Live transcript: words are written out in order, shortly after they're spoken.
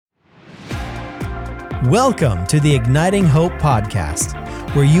Welcome to the Igniting Hope podcast,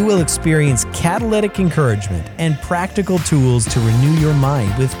 where you will experience catalytic encouragement and practical tools to renew your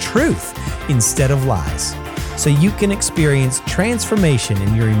mind with truth instead of lies, so you can experience transformation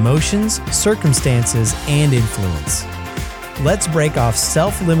in your emotions, circumstances, and influence. Let's break off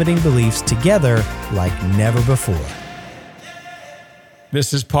self-limiting beliefs together like never before.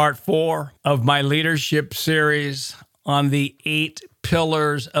 This is part 4 of my leadership series on the 8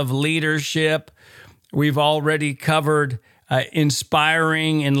 pillars of leadership. We've already covered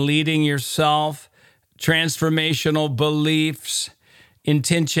inspiring and leading yourself, transformational beliefs,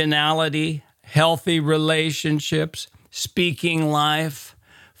 intentionality, healthy relationships, speaking life,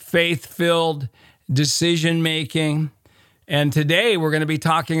 faith-filled decision-making. And today we're going to be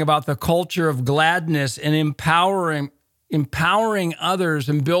talking about the culture of gladness and empowering others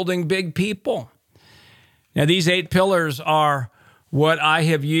and building big people. Now, these 8 pillars are what I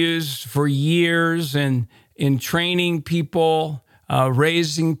have used for years in training people,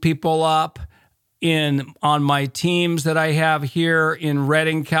 raising people up on my teams that I have here in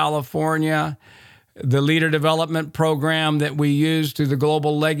Redding, California, the leader development program that we use through the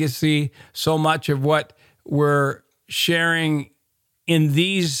Global Legacy. So much of what we're sharing in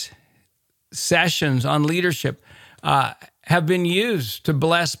these sessions on leadership have been used to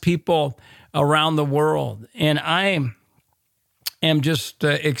bless people around the world. And I am just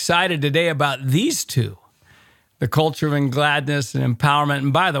excited today about these 2, the culture of gladness and empowerment.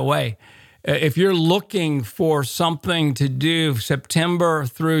 And by the way, if you're looking for something to do September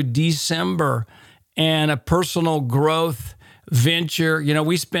through December and a personal growth venture,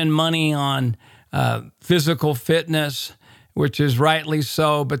 we spend money on physical fitness, which is rightly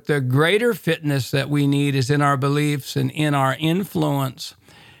so, but the greater fitness that we need is in our beliefs and in our influence.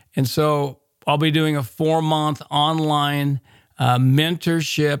 And so I'll be doing a 4-month online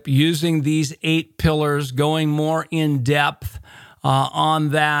mentorship using these 8 pillars, going more in depth on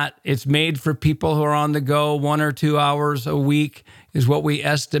that. It's made for people who are on the go. 1 or 2 hours a week is what we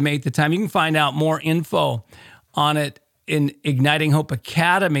estimate the time. You can find out more info on it in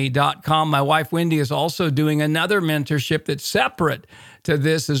ignitinghopeacademy.com. My wife, Wendy, is also doing another mentorship that's separate to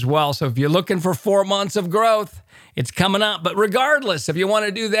this as well. So if you're looking for 4 months of growth, it's coming up. But regardless, if you want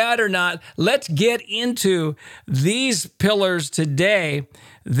to do that or not, let's get into these pillars today,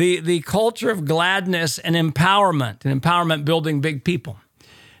 the culture of gladness and empowerment building big people.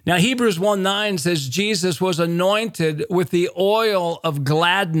 Now, Hebrews 1:9 says Jesus was anointed with the oil of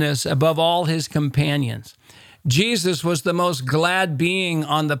gladness above all his companions. Jesus was the most glad being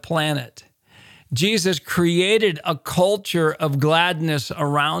on the planet. Jesus created a culture of gladness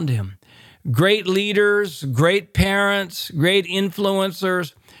around him. Great leaders, great parents, great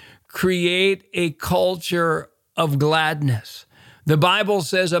influencers create a culture of gladness. The Bible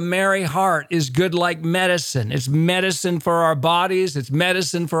says a merry heart is good like medicine. It's medicine for our bodies. It's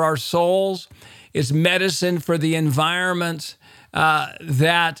medicine for our souls. It's medicine for the environment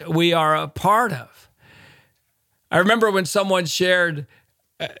that we are a part of. I remember when someone shared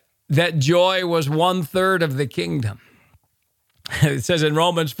that joy was 1/3 of the kingdom. It says in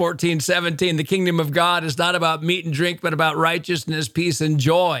Romans 14:17, the kingdom of God is not about meat and drink, but about righteousness, peace, and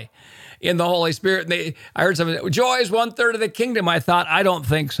joy in the Holy Spirit. And I heard something, joy is 1/3 of the kingdom. I thought, I don't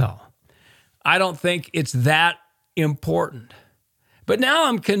think so. I don't think it's that important. But now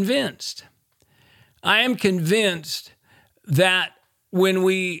I'm convinced. I am convinced that when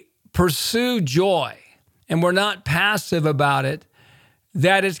we pursue joy and we're not passive about it,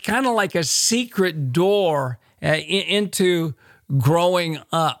 that it's kind of like a secret door into growing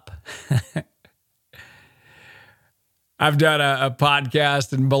up. I've done a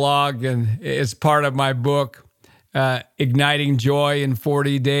podcast and blog, and it's part of my book, Igniting Joy in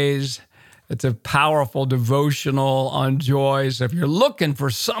 40 Days. It's a powerful devotional on joy. So if you're looking for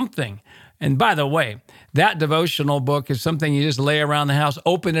something, and by the way, that devotional book is something you just lay around the house,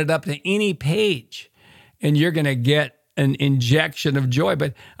 open it up to any page, and you're going to get an injection of joy.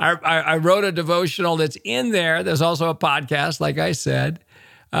 But I wrote a devotional that's in there. There's also a podcast, like I said.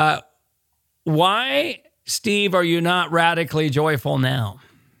 Why, Steve, are you not radically joyful now?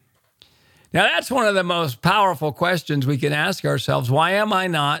 Now, that's one of the most powerful questions we can ask ourselves. Why am I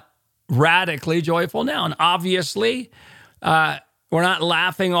not radically joyful now? And obviously, we're not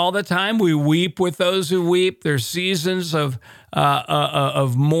laughing all the time. We weep with those who weep. There's seasons of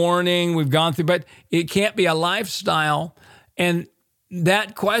mourning we've gone through, but it can't be a lifestyle. And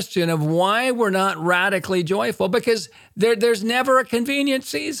that question of why we're not radically joyful, because there's never a convenient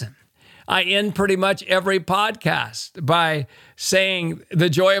season. I end pretty much every podcast by saying the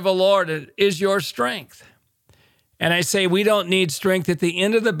joy of the Lord is your strength. And I say we don't need strength at the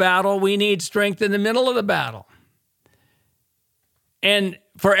end of the battle. We need strength in the middle of the battle. And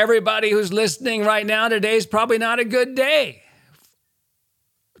for everybody who's listening right now, today's probably not a good day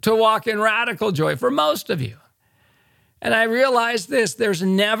to walk in radical joy for most of you. And I realize this, there's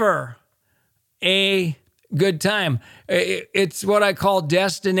never a good time. It's what I call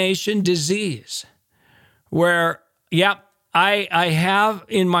destination disease, where, I have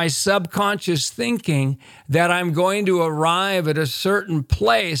in my subconscious thinking that I'm going to arrive at a certain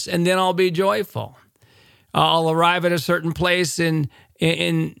place and then I'll be joyful. I'll arrive at a certain place in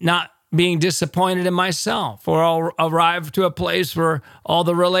not being disappointed in myself, or I'll arrive to a place where all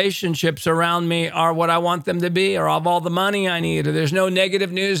the relationships around me are what I want them to be, or I have all the money I need, or there's no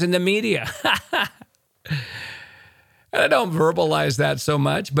negative news in the media. I don't verbalize that so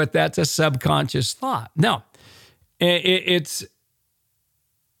much, but that's a subconscious thought. No, we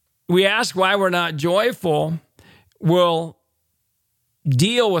ask why we're not joyful. We'll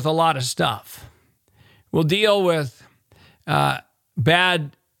deal with a lot of stuff. We'll deal with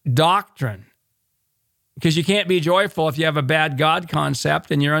bad doctrine, because you can't be joyful if you have a bad God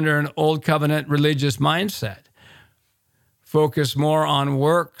concept and you're under an old covenant religious mindset. Focus more on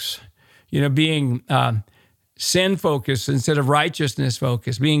works, being sin focused instead of righteousness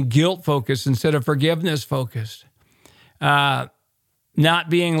focused, being guilt focused instead of forgiveness focused, not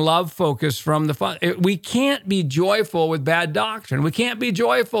being love focused from the fun. We can't be joyful with bad doctrine. We can't be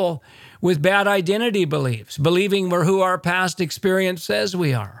joyful with bad identity beliefs, believing we're who our past experience says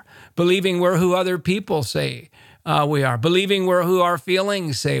we are, believing we're who other people say we are, believing we're who our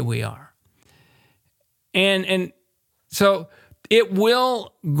feelings say we are. And so it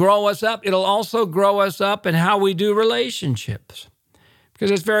will grow us up. It'll also grow us up in how we do relationships,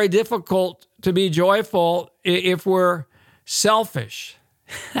 because it's very difficult to be joyful if we're selfish.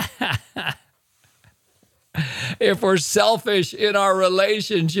 If we're selfish in our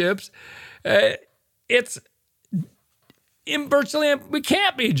relationships, it's virtually, we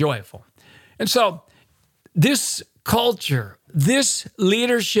can't be joyful. And so this culture, this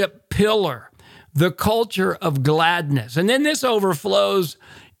leadership pillar, the culture of gladness, and then this overflows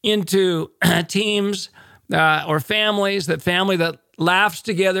into teams or families, that family that laughs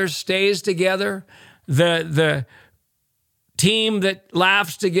together, stays together, the team that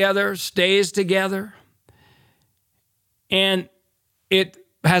laughs together, stays together. And it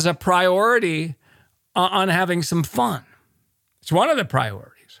has a priority on having some fun. It's one of the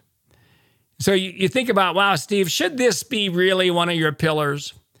priorities. So you think about, wow, Steve, should this be really one of your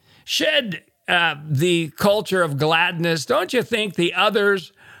pillars? Should the culture of gladness, don't you think the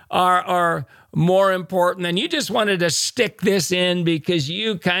others are more important? And you just wanted to stick this in because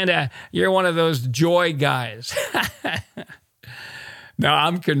you're one of those joy guys. No,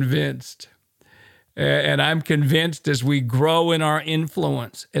 I'm convinced. And I'm convinced as we grow in our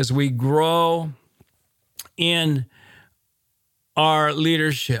influence, as we grow in our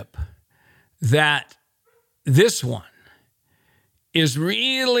leadership, that this one is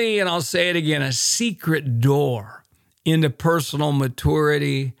really, and I'll say it again, a secret door into personal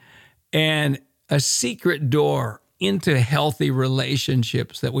maturity and a secret door into healthy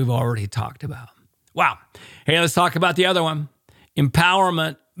relationships that we've already talked about. Wow. Hey, let's talk about the other one.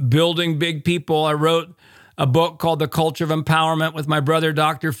 Empowerment, building big people. I wrote a book called The Culture of Empowerment with my brother,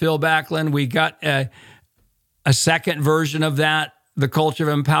 Dr. Phil Backlund. We got a second version of that, The Culture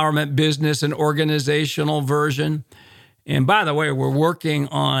of Empowerment, business and organizational version. And by the way, we're working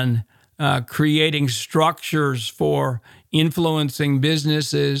on creating structures for influencing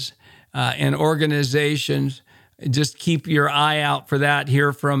businesses and organizations. Just keep your eye out for that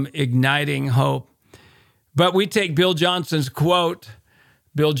here from Igniting Hope. But we take Bill Johnson's quote.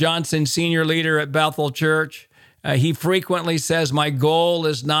 Bill Johnson, senior leader at Bethel Church, he frequently says, my goal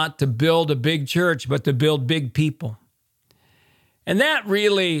is not to build a big church, but to build big people. And that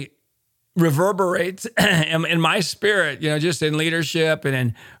really reverberates in my spirit, just in leadership and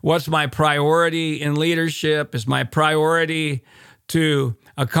in what's my priority in leadership. Is my priority to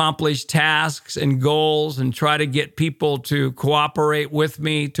accomplish tasks and goals and try to get people to cooperate with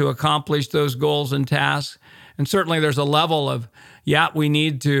me to accomplish those goals and tasks. And certainly there's a level of, we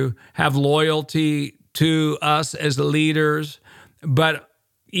need to have loyalty to us as leaders, but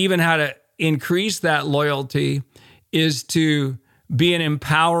even how to increase that loyalty is to be an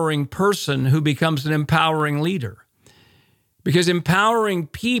empowering person who becomes an empowering leader. Because empowering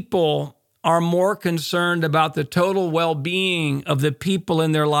people are more concerned about the total well-being of the people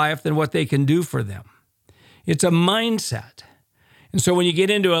in their life than what they can do for them. It's a mindset. And so when you get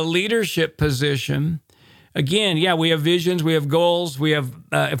into a leadership position, again, we have visions, we have goals, we have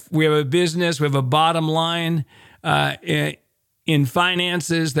a business, we have a bottom line, in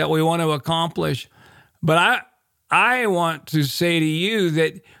finances that we want to accomplish. But I want to say to you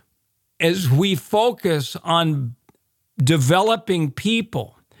that as we focus on developing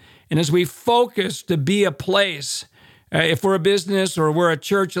people, and as we focus to be a place, if we're a business or we're a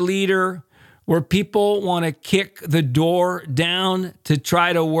church leader, where people want to kick the door down to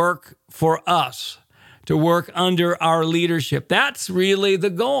try to work for us, to work under our leadership. That's really the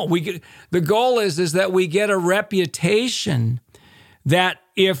goal. The goal is that we get a reputation that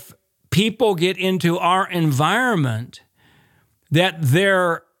if people get into our environment, that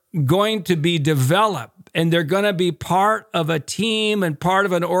they're going to be developed and they're going to be part of a team and part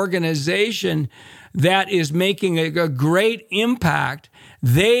of an organization that is making a great impact.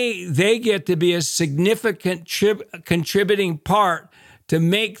 They get to be a significant contributing part to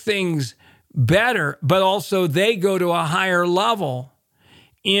make things better, but also they go to a higher level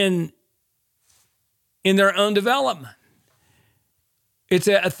in their own development. It's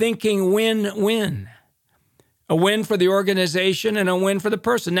a thinking win-win. A win for the organization and a win for the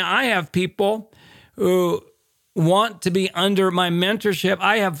person. Now, I have people who want to be under my mentorship.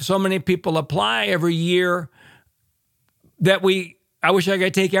 I have so many people apply every year that I wish I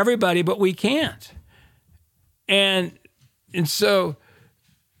could take everybody, but we can't. And so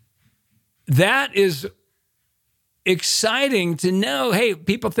that is exciting to know, hey,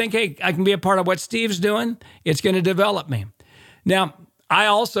 people think, hey, I can be a part of what Steve's doing. It's going to develop me. Now, I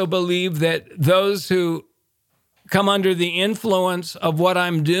also believe that those who come under the influence of what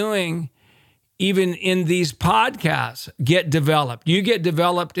I'm doing, even in these podcasts, get developed. You get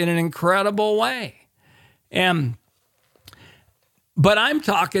developed in an incredible way. But I'm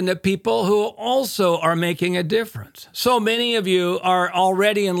talking to people who also are making a difference. So many of you are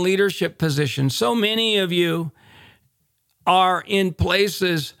already in leadership positions. So many of you are in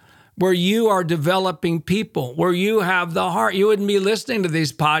places where you are developing people, where you have the heart. You wouldn't be listening to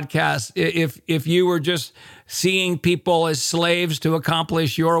these podcasts if you were just seeing people as slaves to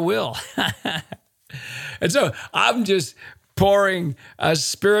accomplish your will. And so I'm just pouring a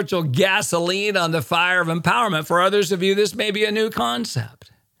spiritual gasoline on the fire of empowerment. For others of you, this may be a new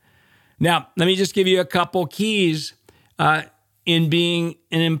concept. Now, let me just give you a couple keys in being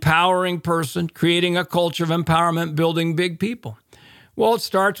an empowering person, creating a culture of empowerment, building big people. Well, it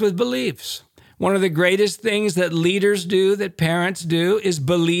starts with beliefs. One of the greatest things that leaders do, that parents do, is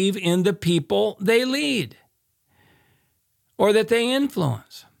believe in the people they lead or that they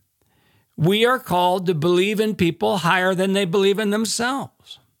influence. We are called to believe in people higher than they believe in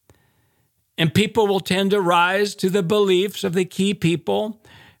themselves. And people will tend to rise to the beliefs of the key people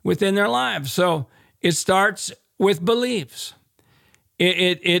within their lives. So it starts with beliefs.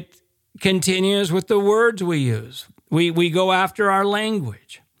 It continues with the words we use. We go after our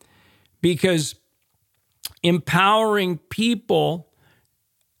language because empowering people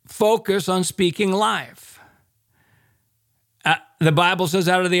focus on speaking life. The Bible says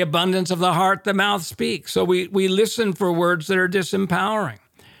out of the abundance of the heart, the mouth speaks. So we listen for words that are disempowering.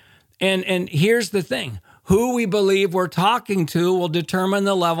 And here's the thing. Who we believe we're talking to will determine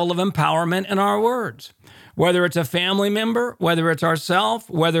the level of empowerment in our words. Whether it's a family member, whether it's ourselves,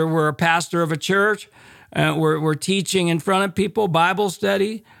 whether we're a pastor of a church, we're teaching in front of people, Bible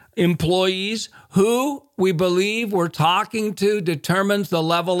study, employees, who we believe we're talking to determines the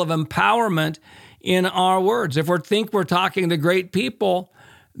level of empowerment in our words. If we think we're talking to great people,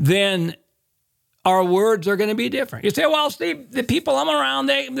 then our words are going to be different. You say, well, Steve, the people I'm around,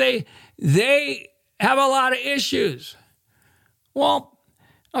 they have a lot of issues. Well,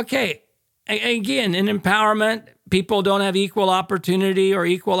 okay. Again, in empowerment, people don't have equal opportunity or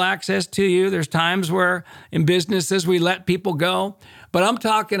equal access to you. There's times where in businesses we let people go. But I'm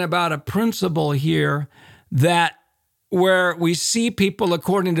talking about a principle here that where we see people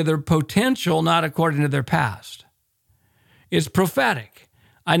according to their potential, not according to their past. It's prophetic.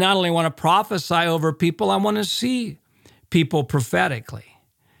 I not only want to prophesy over people, I want to see people prophetically.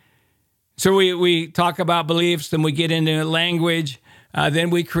 So we talk about beliefs, then we get into language, then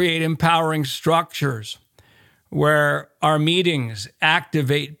we create empowering structures where our meetings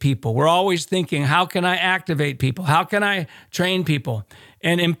activate people. We're always thinking, how can I activate people? How can I train people?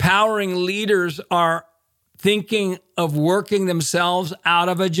 And empowering leaders are thinking of working themselves out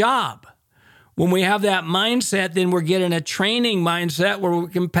of a job. When we have that mindset, then we're getting a training mindset where we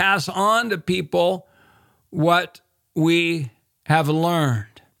can pass on to people what we have learned.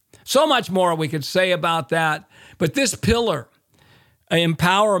 So much more we could say about that. But this pillar,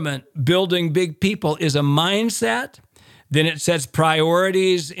 empowerment, building big people, is a mindset. Then it sets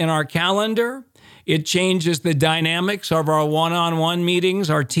priorities in our calendar. It changes the dynamics of our one-on-one meetings,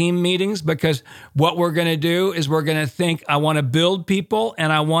 our team meetings, because what we're going to do is we're going to think, I want to build people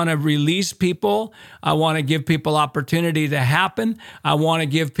and I want to release people. I want to give people opportunity to happen. I want to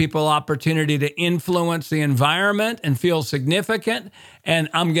give people opportunity to influence the environment and feel significant. And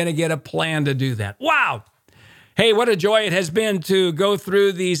I'm going to get a plan to do that. Wow. Hey, what a joy it has been to go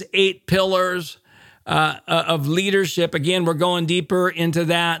through these 8 pillars of leadership. Again, we're going deeper into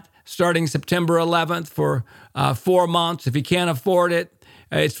that starting September 11th for 4 months. If you can't afford it,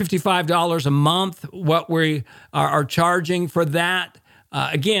 it's $55 a month, what we are charging for that.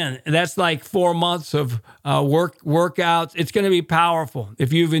 Again, that's like 4 months of workouts. It's going to be powerful.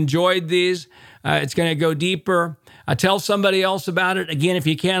 If you've enjoyed these, it's going to go deeper. Tell somebody else about it. Again, if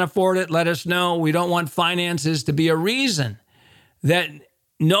you can't afford it, let us know. We don't want finances to be a reason that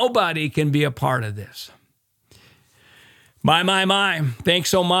nobody can be a part of this. My. Thanks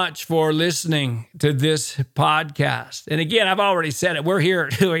so much for listening to this podcast. And again, I've already said it. We're here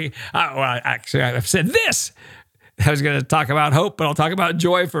doing, actually, I've said this. I was going to talk about hope, but I'll talk about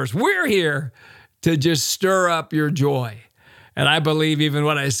joy first. We're here to just stir up your joy. And I believe even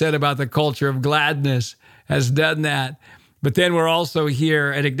what I said about the culture of gladness has done that. But then we're also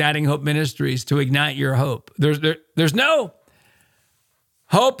here at Igniting Hope Ministries to ignite your hope. There's no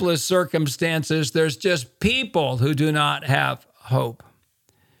hopeless circumstances. There's just people who do not have hope.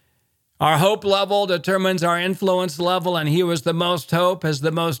 Our hope level determines our influence level, and he who has the most hope has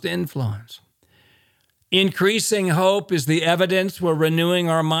the most influence. Increasing hope is the evidence we're renewing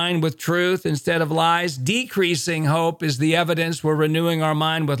our mind with truth instead of lies. Decreasing hope is the evidence we're renewing our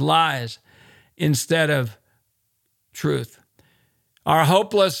mind with lies instead of truth. Our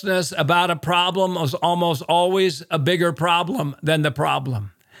hopelessness about a problem is almost always a bigger problem than the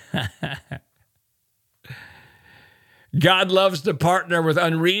problem. God loves to partner with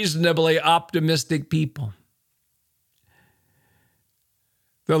unreasonably optimistic people.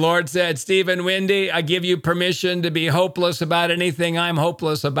 The Lord said, Steve and Wendy, I give you permission to be hopeless about anything I'm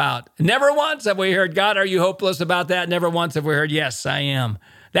hopeless about. Never once have we heard, God, are you hopeless about that? Never once have we heard, yes, I am.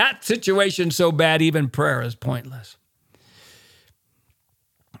 That situation's so bad, even prayer is pointless.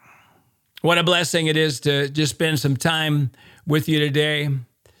 What a blessing it is to just spend some time with you today.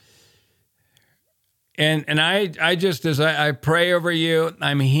 And I just, as I pray over you,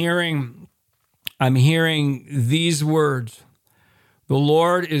 I'm hearing these words. The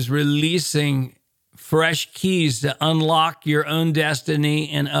Lord is releasing fresh keys to unlock your own destiny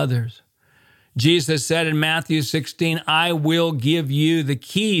and others. Jesus said in Matthew 16, I will give you the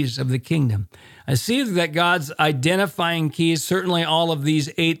keys of the kingdom. I see that God's identifying keys. Certainly all of these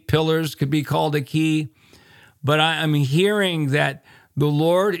 8 pillars could be called a key, but I'm hearing that the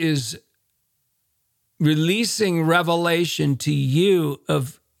Lord is releasing revelation to you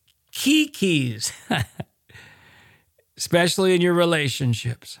of keys, especially in your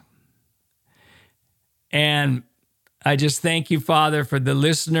relationships. And I just thank you, Father, for the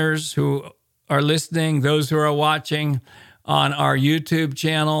listeners who are listening, those who are watching on our YouTube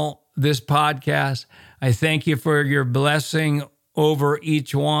channel, this podcast. I thank you for your blessing over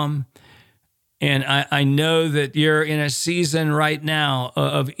each one. And I know that you're in a season right now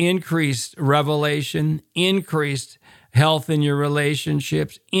of increased revelation, increased health in your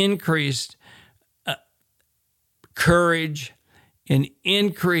relationships, increased courage, and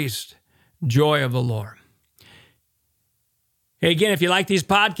increased joy of the Lord. Hey, again, if you like these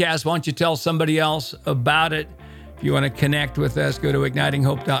podcasts, why don't you tell somebody else about it? If you want to connect with us, go to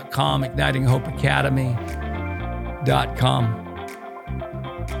ignitinghope.com, ignitinghopeacademy.com.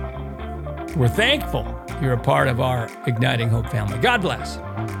 We're thankful you're a part of our Igniting Hope family. God bless.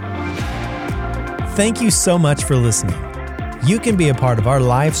 Thank you so much for listening. You can be a part of our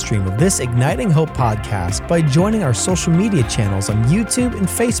live stream of this Igniting Hope podcast by joining our social media channels on YouTube and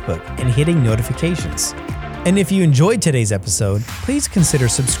Facebook and hitting notifications. And if you enjoyed today's episode, please consider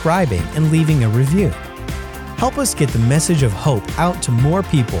subscribing and leaving a review. Help us get the message of hope out to more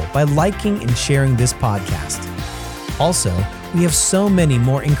people by liking and sharing this podcast. Also, we have so many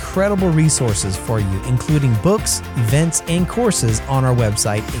more incredible resources for you, including books, events, and courses on our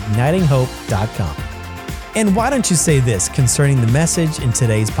website, ignitinghope.com. And why don't you say this concerning the message in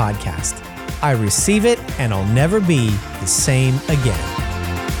today's podcast? I receive it, and I'll never be the same again.